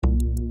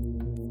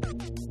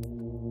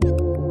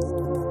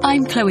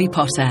I'm Chloe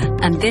Potter,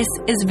 and this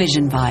is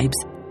Vision Vibes,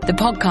 the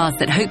podcast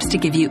that hopes to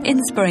give you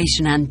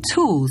inspiration and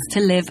tools to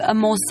live a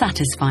more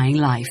satisfying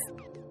life.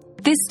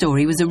 This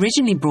story was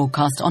originally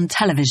broadcast on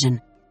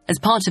television as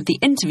part of the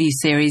interview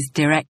series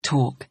Direct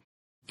Talk.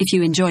 If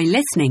you enjoy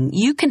listening,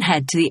 you can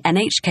head to the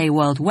NHK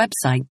World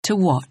website to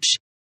watch.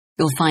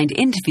 You'll find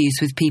interviews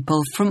with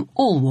people from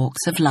all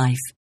walks of life.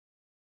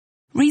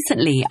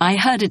 Recently, I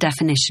heard a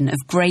definition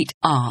of great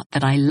art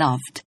that I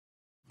loved.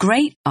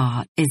 Great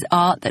art is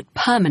art that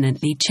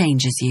permanently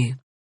changes you.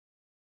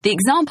 The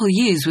example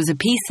used was a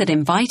piece that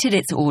invited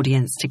its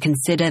audience to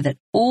consider that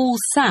all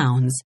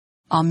sounds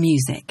are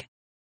music.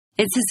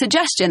 It's a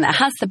suggestion that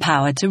has the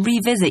power to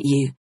revisit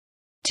you,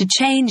 to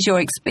change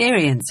your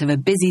experience of a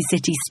busy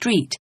city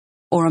street,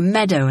 or a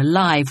meadow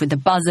alive with the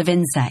buzz of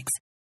insects,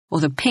 or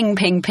the ping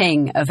ping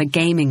ping of a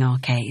gaming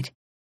arcade.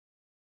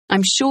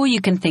 I'm sure you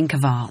can think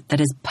of art that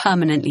has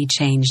permanently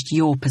changed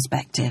your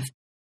perspective,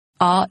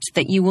 art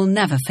that you will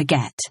never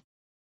forget.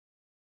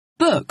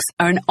 Books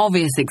are an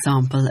obvious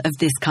example of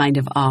this kind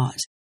of art,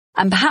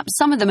 and perhaps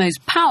some of the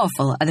most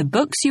powerful are the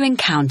books you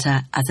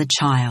encounter as a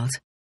child.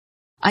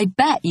 I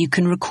bet you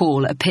can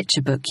recall a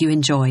picture book you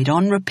enjoyed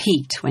on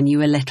repeat when you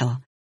were little.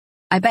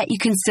 I bet you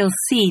can still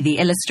see the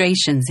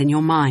illustrations in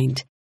your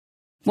mind.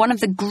 One of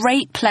the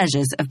great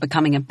pleasures of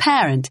becoming a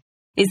parent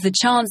is the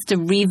chance to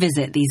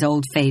revisit these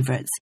old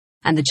favourites,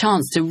 and the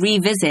chance to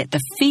revisit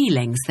the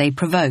feelings they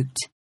provoked.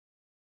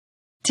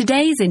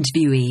 Today's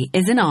interviewee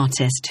is an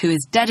artist who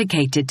is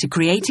dedicated to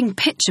creating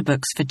picture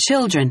books for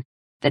children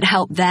that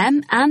help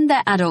them and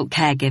their adult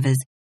caregivers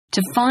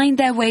to find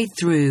their way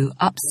through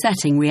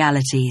upsetting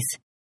realities.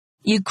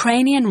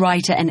 Ukrainian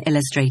writer and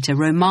illustrator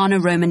Romana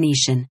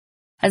Romanishin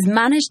has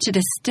managed to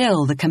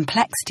distill the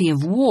complexity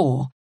of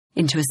war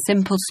into a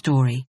simple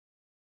story.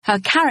 Her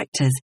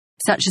characters,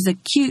 such as a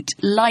cute,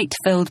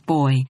 light-filled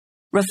boy,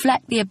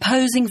 reflect the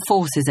opposing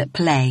forces at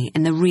play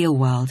in the real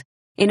world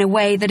in a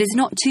way that is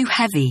not too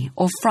heavy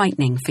or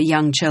frightening for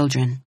young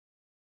children.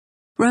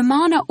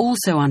 Romana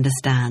also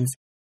understands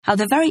how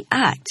the very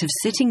act of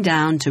sitting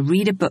down to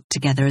read a book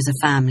together as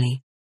a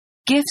family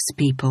gives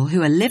people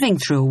who are living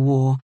through a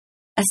war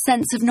a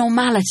sense of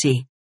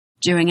normality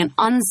during an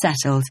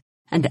unsettled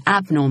and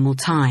abnormal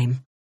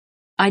time.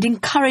 I'd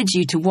encourage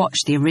you to watch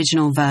the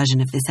original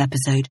version of this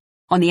episode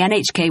on the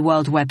NHK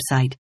World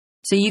website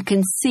so you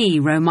can see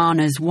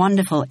Romana's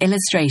wonderful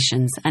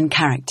illustrations and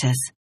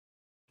characters.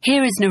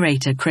 Here is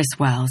narrator Chris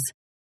Wells.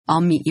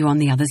 I'll meet you on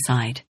the other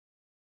side.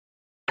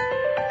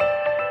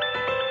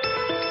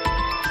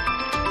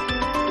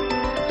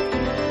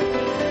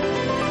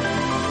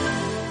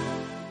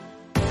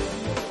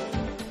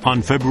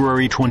 On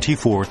February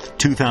 24,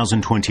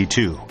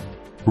 2022,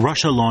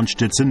 Russia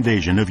launched its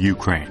invasion of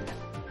Ukraine.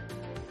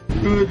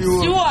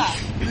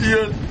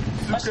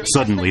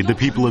 Suddenly, the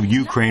people of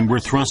Ukraine were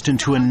thrust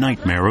into a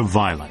nightmare of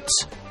violence.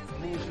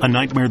 A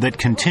nightmare that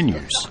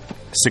continues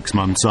 6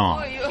 months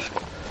on.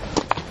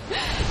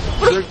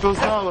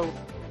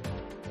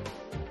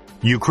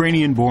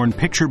 Ukrainian-born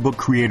picture book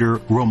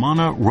creator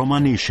Romana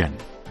Romanishin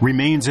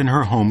remains in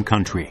her home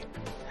country,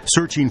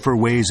 searching for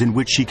ways in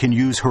which she can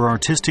use her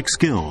artistic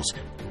skills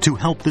to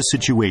help the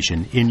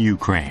situation in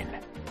Ukraine.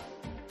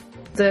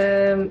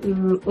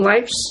 The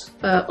lives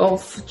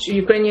of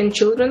Ukrainian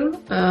children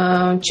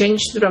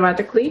changed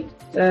dramatically.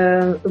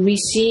 We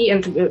see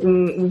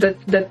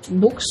that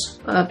books,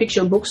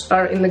 picture books,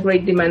 are in a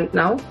great demand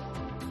now.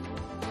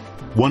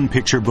 One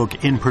picture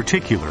book in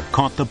particular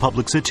caught the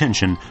public's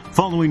attention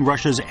following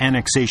Russia's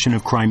annexation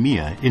of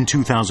Crimea in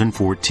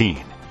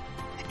 2014.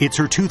 It's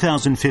her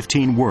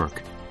 2015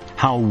 work,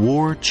 How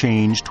War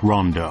Changed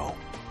Rondo.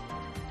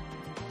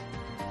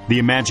 The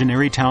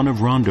imaginary town of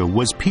Rondo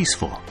was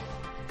peaceful,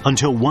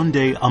 until one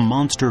day a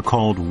monster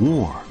called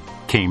war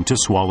came to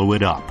swallow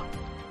it up.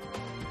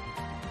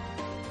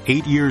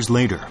 8 years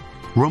later,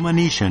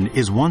 Romanishin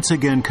is once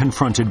again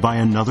confronted by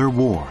another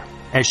war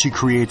as she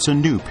creates a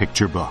new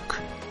picture book.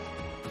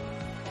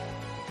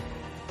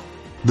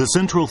 The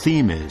central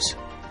theme is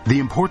the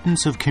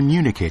importance of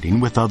communicating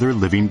with other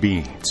living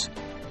beings,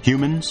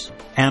 humans,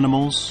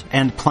 animals,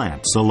 and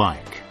plants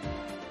alike.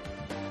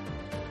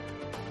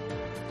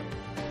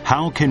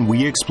 How can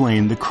we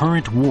explain the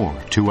current war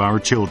to our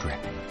children?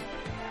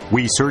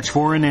 We search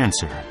for an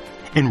answer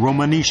in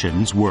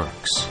Romanishin's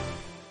works.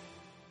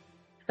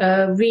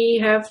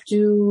 We have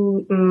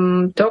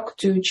to talk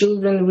to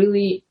children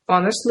really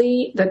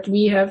honestly, that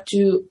we have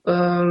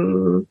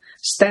to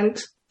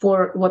stand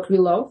for what we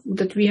love,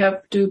 that we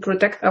have to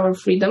protect our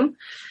freedom,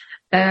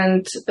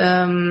 and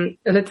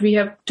that we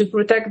have to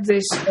protect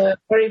this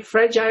very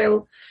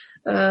fragile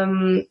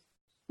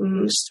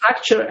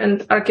structure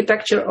and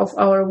architecture of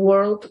our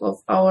world, of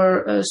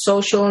our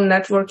social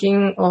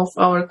networking, of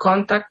our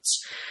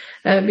contacts,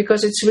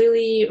 because it's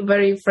really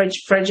very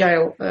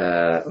fragile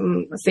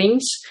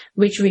things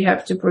which we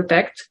have to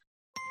protect.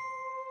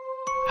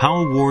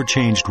 How War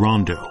Changed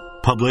Rondo,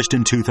 published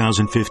in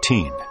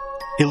 2015,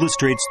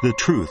 illustrates the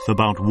truth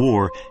about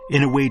war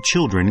in a way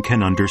children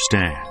can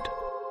understand.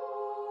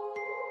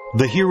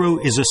 The hero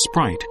is a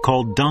sprite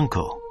called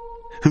Danko,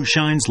 who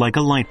shines like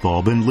a light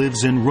bulb and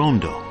lives in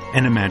Rondo,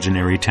 an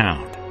imaginary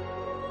town.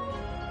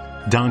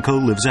 Danko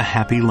lives a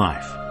happy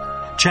life,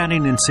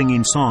 chatting and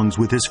singing songs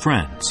with his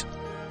friends,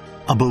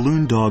 a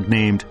balloon dog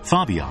named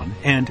Fabian,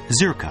 and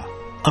Zirka,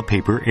 a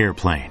paper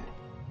airplane.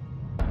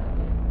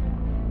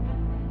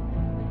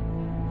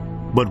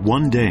 But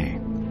one day,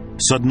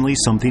 suddenly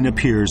something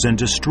appears and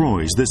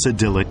destroys this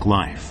idyllic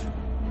life.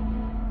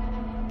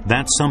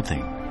 That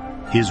something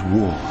is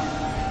war.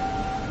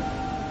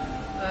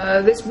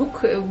 This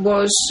book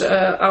was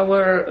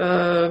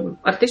our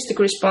artistic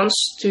response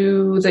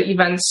to the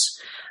events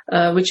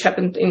which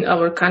happened in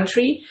our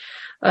country.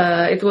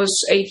 It was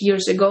 8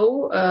 years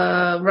ago,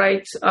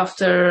 right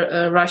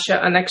after Russia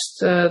annexed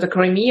the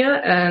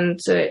Crimea and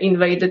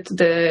invaded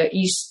the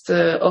east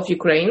of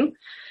Ukraine.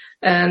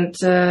 And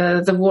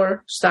the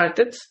war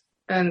started,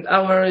 and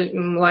our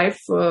life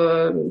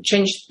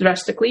changed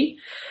drastically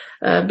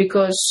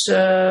because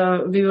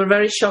we were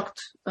very shocked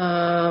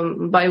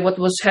by what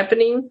was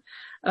happening.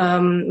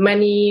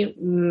 Many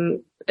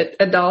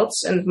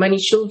adults and many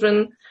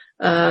children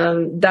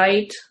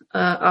died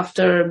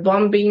after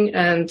bombing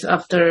and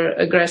after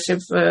aggressive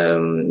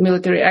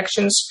military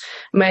actions.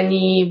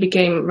 Many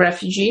became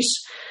refugees.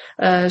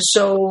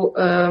 So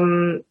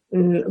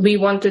we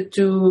wanted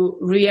to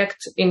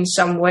react in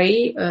some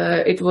way.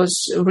 It was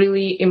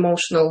really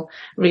emotional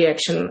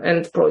reaction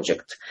and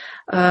project.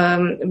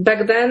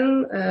 Back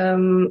then,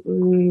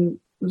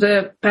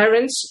 the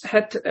parents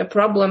had a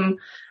problem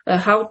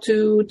how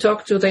to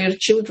talk to their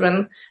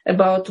children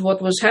about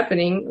what was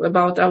happening,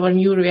 about our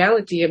new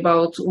reality,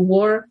 about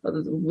war,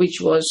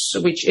 which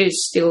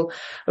is still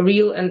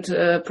real and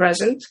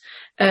present.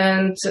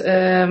 And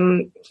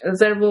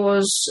there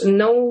was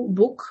no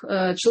book,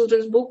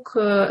 children's book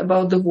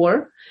about the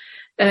war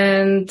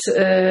and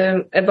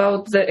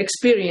about the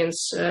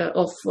experience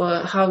of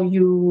how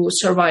you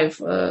survive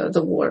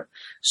the war.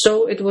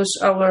 So it was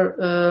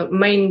our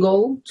main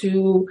goal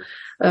to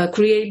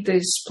create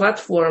this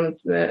platform,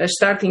 a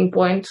starting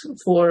point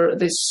for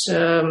this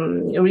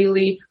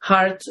really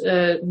hard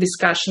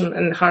discussion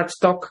and hard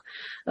talk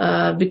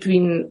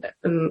between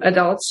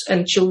adults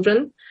and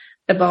children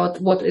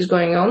about what is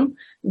going on,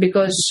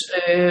 because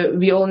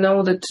we all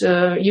know that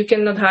you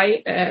cannot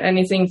hide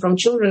anything from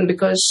children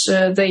because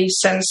they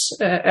sense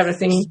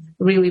everything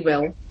really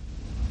well.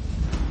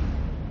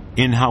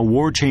 In How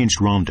War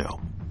Changed Rondo,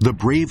 the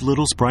brave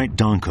little sprite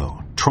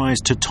Danko tries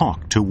to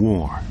talk to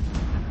war.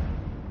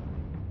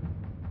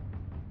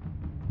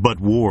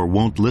 But war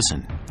won't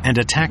listen and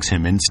attacks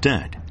him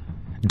instead.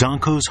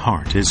 Danko's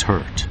heart is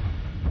hurt.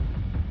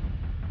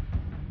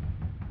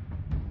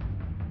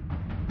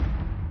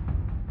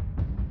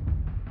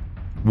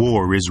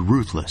 War is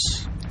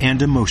ruthless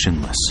and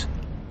emotionless,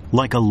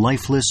 like a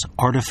lifeless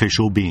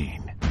artificial being.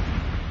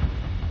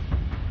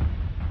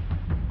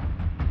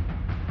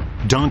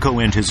 Danko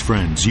and his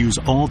friends use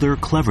all their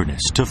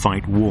cleverness to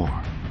fight war,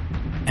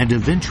 and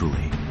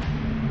eventually,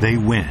 they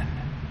win.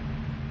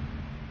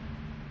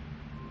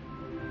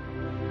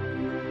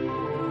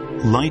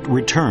 Light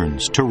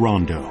returns to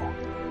Rondo.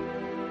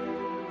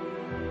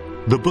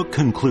 The book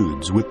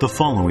concludes with the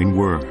following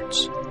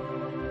words.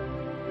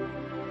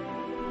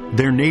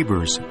 Their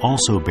neighbors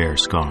also bear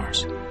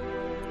scars.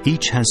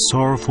 Each has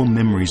sorrowful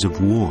memories of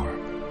war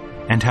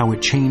and how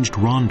it changed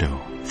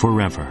Rondo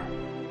forever.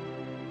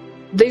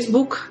 This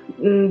book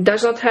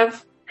does not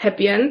have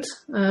happy end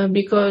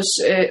because,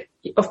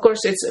 of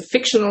course, it's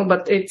fictional,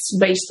 but it's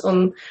based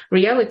on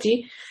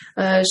reality.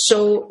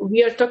 So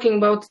we are talking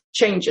about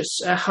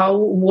changes, how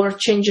war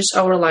changes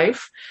our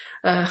life,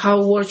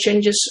 how war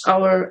changes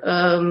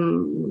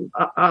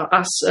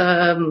us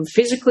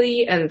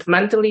physically and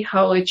mentally,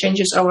 how it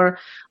changes our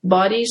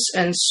bodies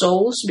and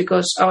souls,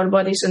 because our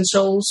bodies and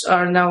souls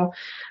are now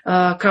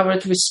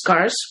covered with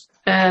scars.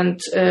 And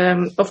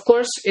of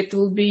course, it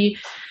will be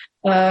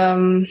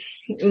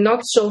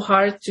not so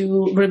hard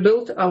to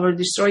rebuild our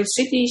destroyed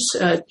cities,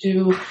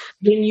 to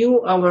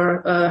renew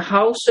our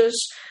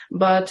houses,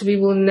 but we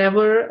will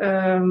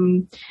never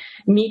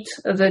meet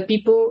the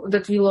people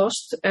that we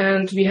lost,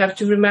 and we have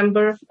to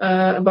remember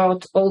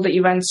about all the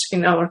events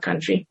in our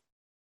country.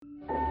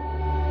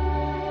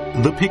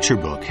 The picture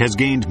book has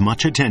gained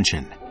much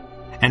attention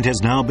and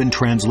has now been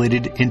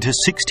translated into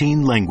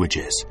 16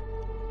 languages,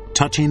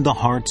 touching the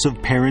hearts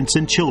of parents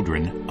and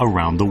children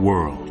around the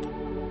world.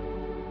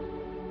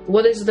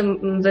 What is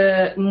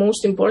the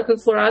most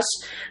important for us,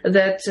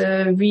 that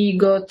we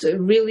got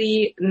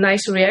really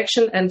nice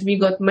reaction, and we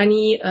got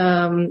many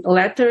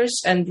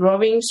letters and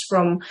drawings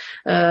from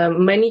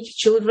many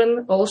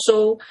children,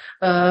 also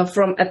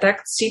from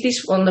attacked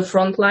cities on the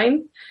front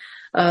line.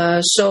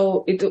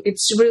 So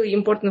it's really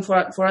important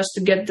for us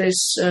to get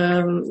this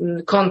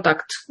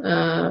contact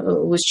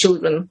with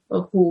children,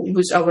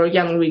 with our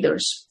young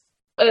readers.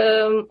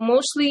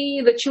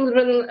 Mostly the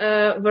children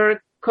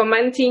were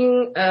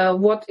commenting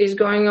what is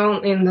going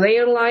on in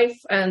their life,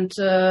 and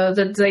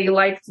that they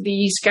liked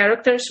these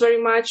characters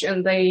very much,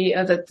 and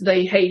that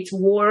they hate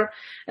war,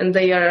 and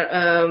they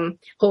are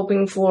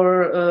hoping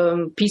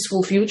for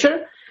peaceful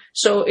future.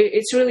 So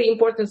it's really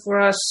important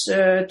for us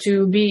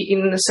to be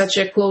in such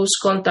a close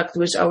contact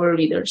with our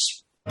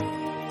leaders.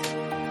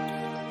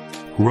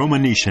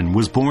 Romanishin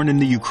was born in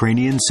the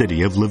Ukrainian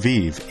city of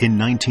Lviv in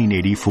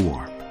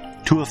 1984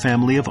 to a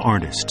family of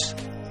artists.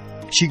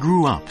 She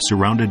grew up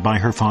surrounded by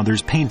her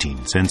father's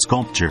paintings and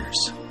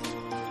sculptures.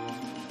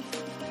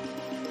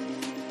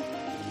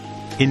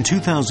 In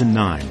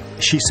 2009,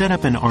 she set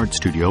up an art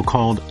studio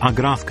called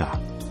Agravka,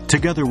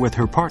 together with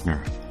her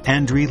partner,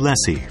 Andriy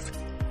Lesiv,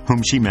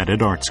 whom she met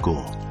at art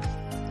school.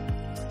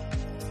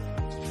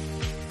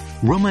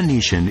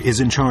 Romanishin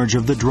is in charge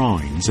of the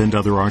drawings and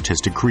other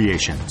artistic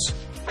creations,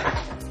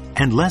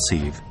 and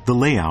Lesiv the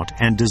layout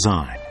and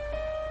design.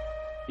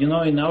 You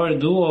know, in our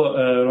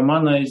duo,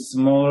 Romana is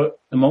more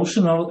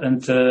emotional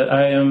and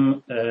I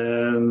am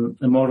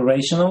more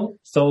rational.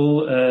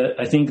 So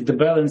I think the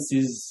balance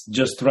is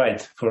just right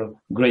for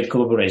great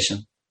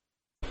collaboration.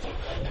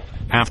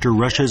 After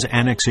Russia's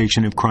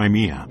annexation of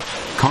Crimea,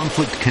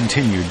 conflict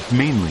continued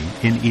mainly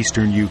in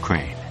eastern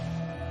Ukraine.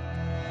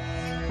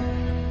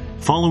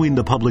 Following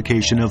the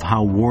publication of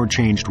How War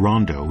Changed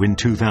Rondo in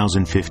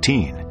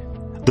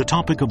 2015, the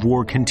topic of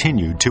war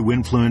continued to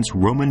influence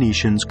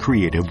Romanishin's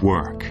creative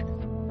work.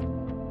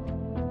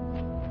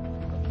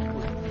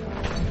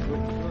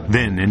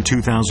 Then, in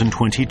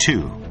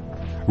 2022,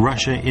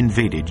 Russia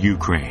invaded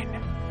Ukraine.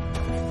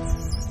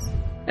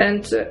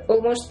 And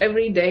almost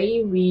every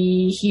day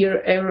we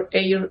hear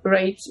air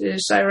raid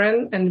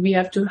siren and we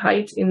have to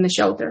hide in the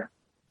shelter.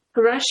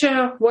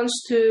 Russia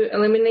wants to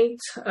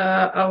eliminate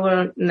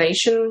our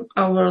nation,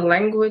 our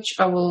language,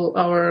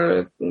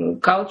 our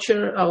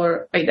culture,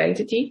 our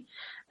identity.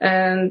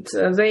 And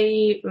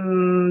they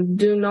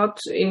do not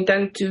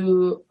intend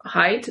to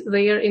hide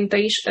their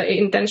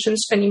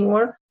intentions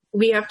anymore.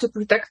 We have to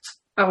protect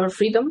our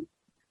freedom,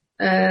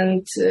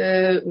 and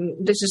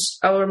this is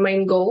our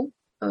main goal.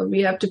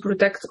 We have to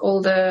protect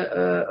all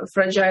the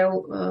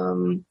fragile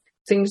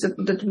things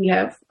that we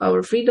have,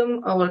 our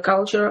freedom, our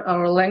culture,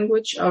 our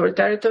language, our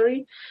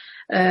territory.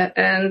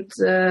 And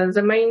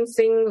the main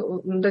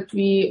thing that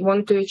we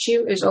want to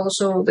achieve is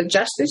also the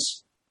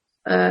justice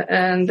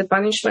and the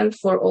punishment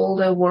for all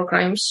the war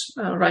crimes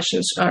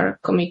Russians are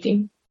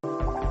committing.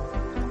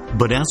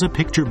 But as a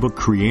picture book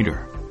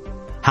creator,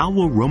 how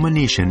will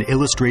Romanishin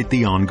illustrate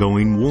the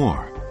ongoing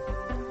war?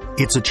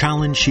 It's a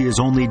challenge she is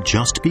only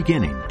just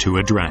beginning to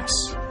address.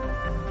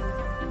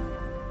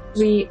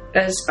 We,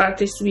 as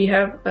artists, we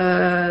have,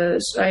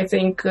 I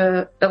think,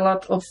 a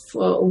lot of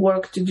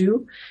work to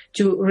do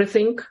to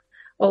rethink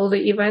all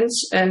the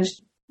events and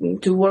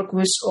to work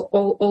with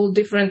all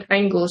different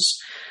angles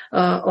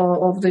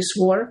of this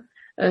war.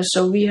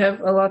 So we have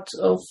a lot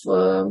of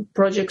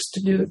projects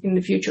to do in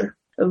the future.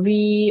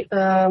 We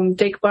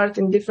take part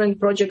in different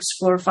projects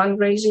for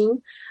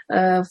fundraising,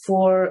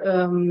 for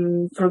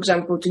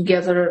example, to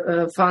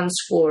gather funds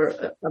for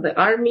the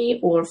army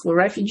or for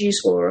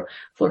refugees or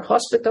for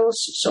hospitals.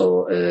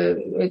 So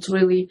it's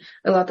really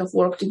a lot of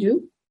work to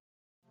do.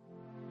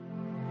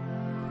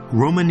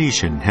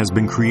 Romanishin has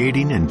been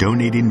creating and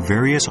donating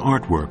various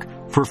artwork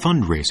for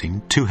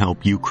fundraising to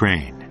help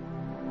Ukraine.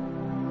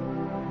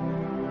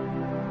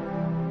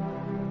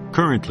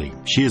 Currently,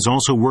 she is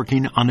also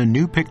working on a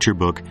new picture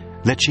book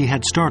that she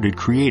had started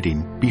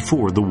creating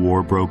before the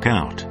war broke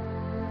out.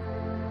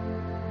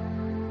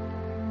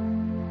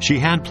 She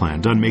had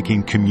planned on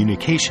making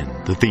communication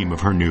the theme of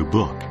her new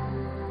book.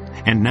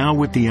 And now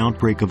with the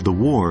outbreak of the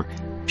war,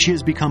 she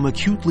has become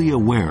acutely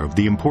aware of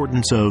the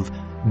importance of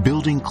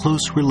building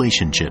close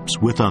relationships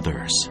with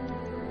others.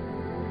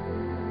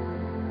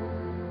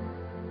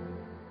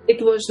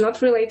 It was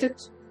not related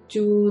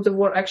to the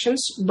war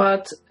actions,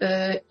 but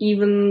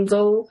even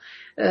though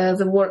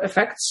the war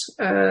affects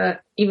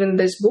even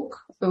this book,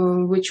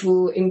 which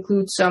will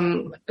include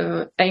some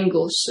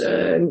angles,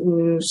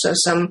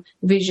 some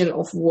vision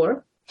of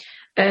war.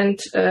 And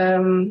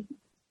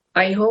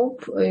I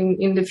hope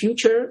in the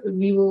future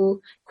we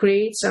will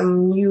create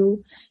some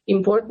new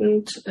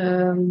important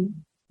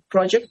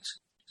project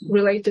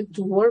related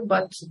to war,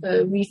 but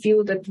we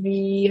feel that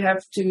we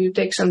have to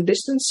take some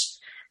distance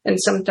and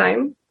some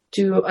time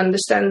to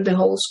understand the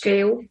whole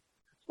scale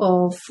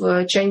of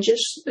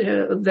changes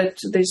that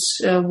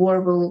this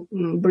war will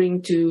bring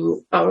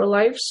to our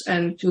lives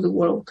and to the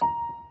world.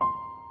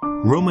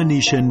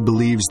 Romanishin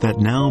believes that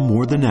now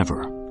more than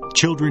ever,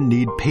 children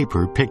need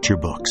paper picture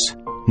books,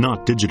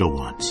 not digital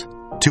ones,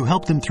 to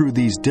help them through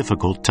these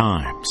difficult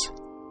times.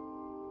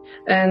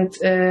 And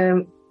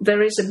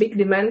there is a big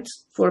demand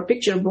for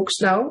picture books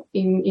now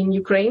in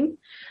Ukraine.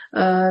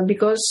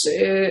 Because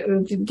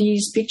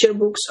these picture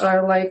books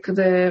are like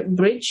the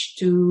bridge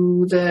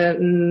to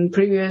the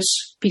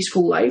previous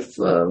peaceful life,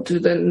 to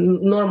the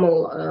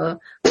normal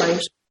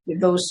lives of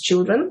those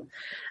children.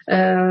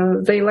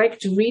 They like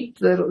to read,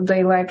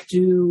 they like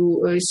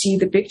to see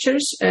the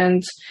pictures,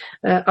 and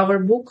our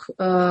book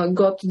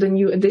got the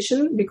new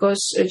edition because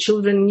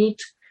children need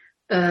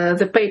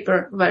the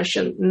paper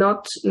version,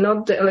 not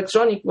the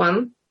electronic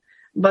one,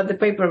 but the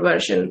paper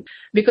version.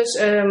 Because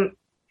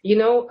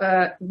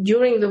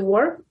during the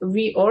war,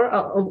 we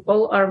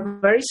all are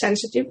very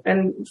sensitive.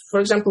 And for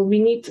example, we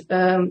need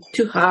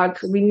to hug,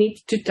 we need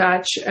to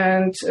touch.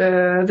 And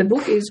the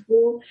book is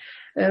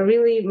a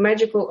really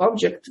magical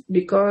object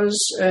because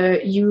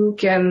you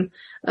can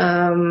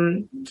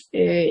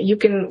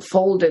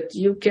fold it,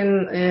 you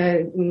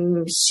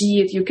can see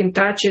it, you can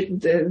touch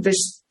it.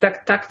 This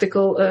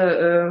tactile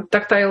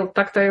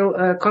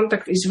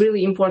contact is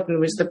really important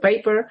with the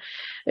paper.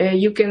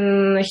 You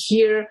can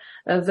hear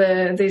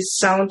this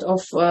sound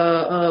of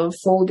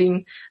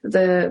folding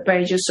the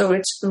pages. So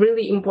it's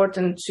really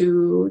important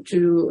to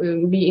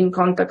be in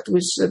contact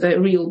with the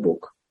real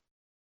book.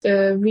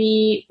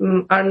 We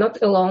are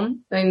not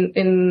alone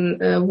in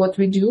what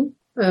we do.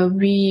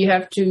 We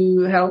have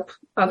to help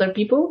other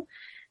people,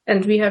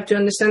 and we have to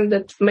understand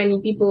that many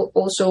people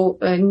also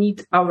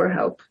need our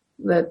help,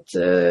 that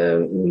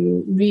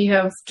we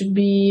have to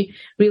be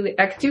really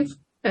active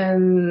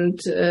and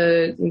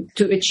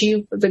to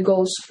achieve the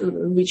goals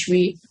which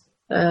we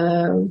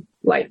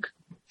like.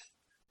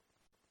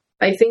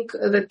 I think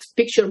that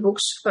picture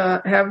books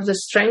have the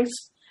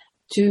strength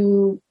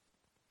to,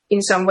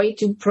 in some way,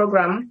 to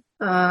program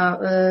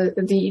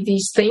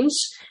these things,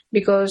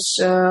 because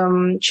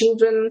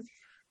children,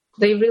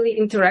 they really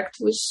interact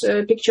with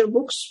picture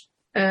books,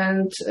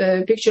 and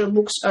picture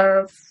books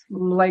are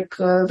like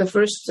the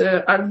first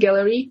art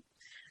gallery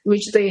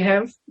which they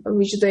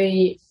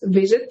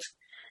visit,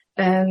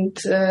 and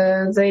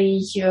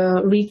they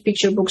read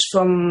picture books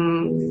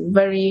from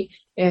very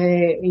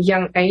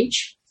young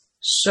age.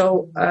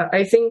 So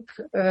I think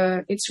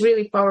it's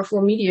really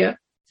powerful media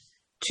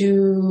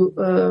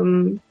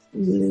to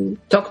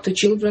talk to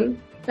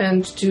children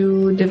and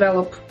to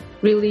develop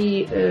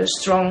really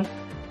strong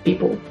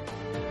people.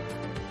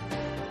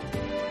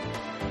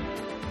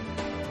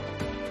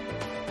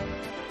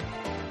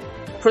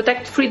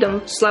 Protect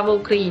freedom. Slava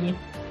Ukraini.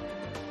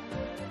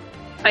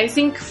 I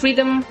think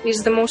freedom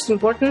is the most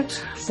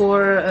important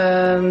for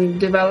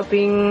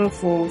developing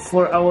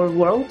for our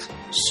world.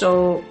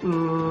 So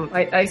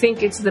I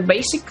think it's the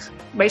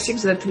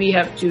basics that we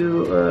have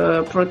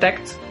to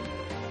protect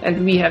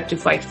and we have to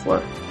fight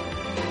for.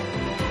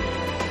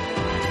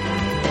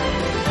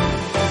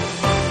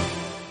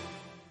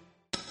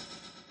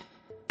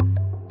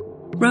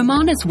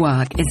 Romana's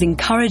work is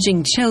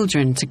encouraging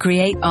children to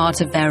create art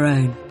of their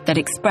own that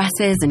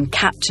expresses and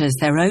captures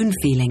their own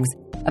feelings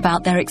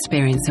about their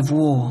experience of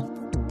war.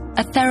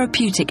 A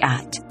therapeutic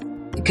act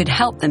that could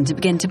help them to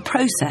begin to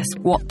process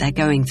what they're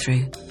going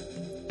through.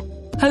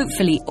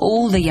 Hopefully,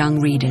 all the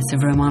young readers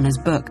of Romana's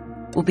book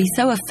will be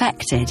so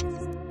affected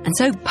and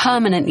so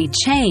permanently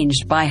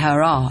changed by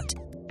her art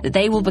that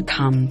they will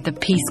become the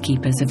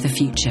peacekeepers of the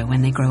future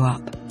when they grow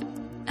up.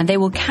 And they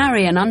will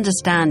carry an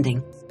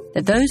understanding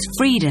that those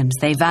freedoms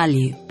they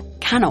value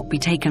cannot be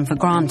taken for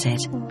granted.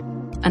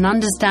 An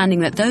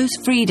understanding that those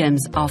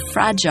freedoms are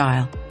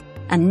fragile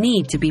and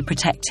need to be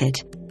protected.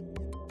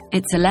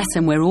 It's a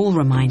lesson we're all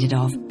reminded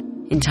of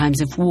in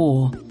times of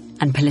war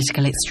and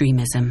political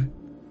extremism.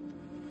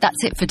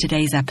 That's it for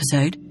today's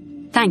episode.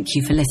 Thank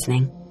you for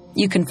listening.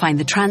 You can find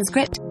the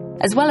transcript,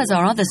 as well as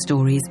our other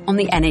stories, on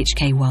the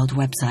NHK World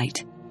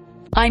website.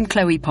 I'm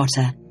Chloe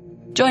Potter.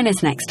 Join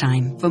us next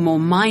time for more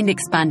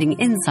mind-expanding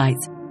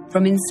insights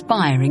from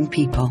inspiring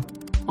people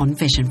on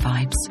Vision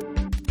Vibes.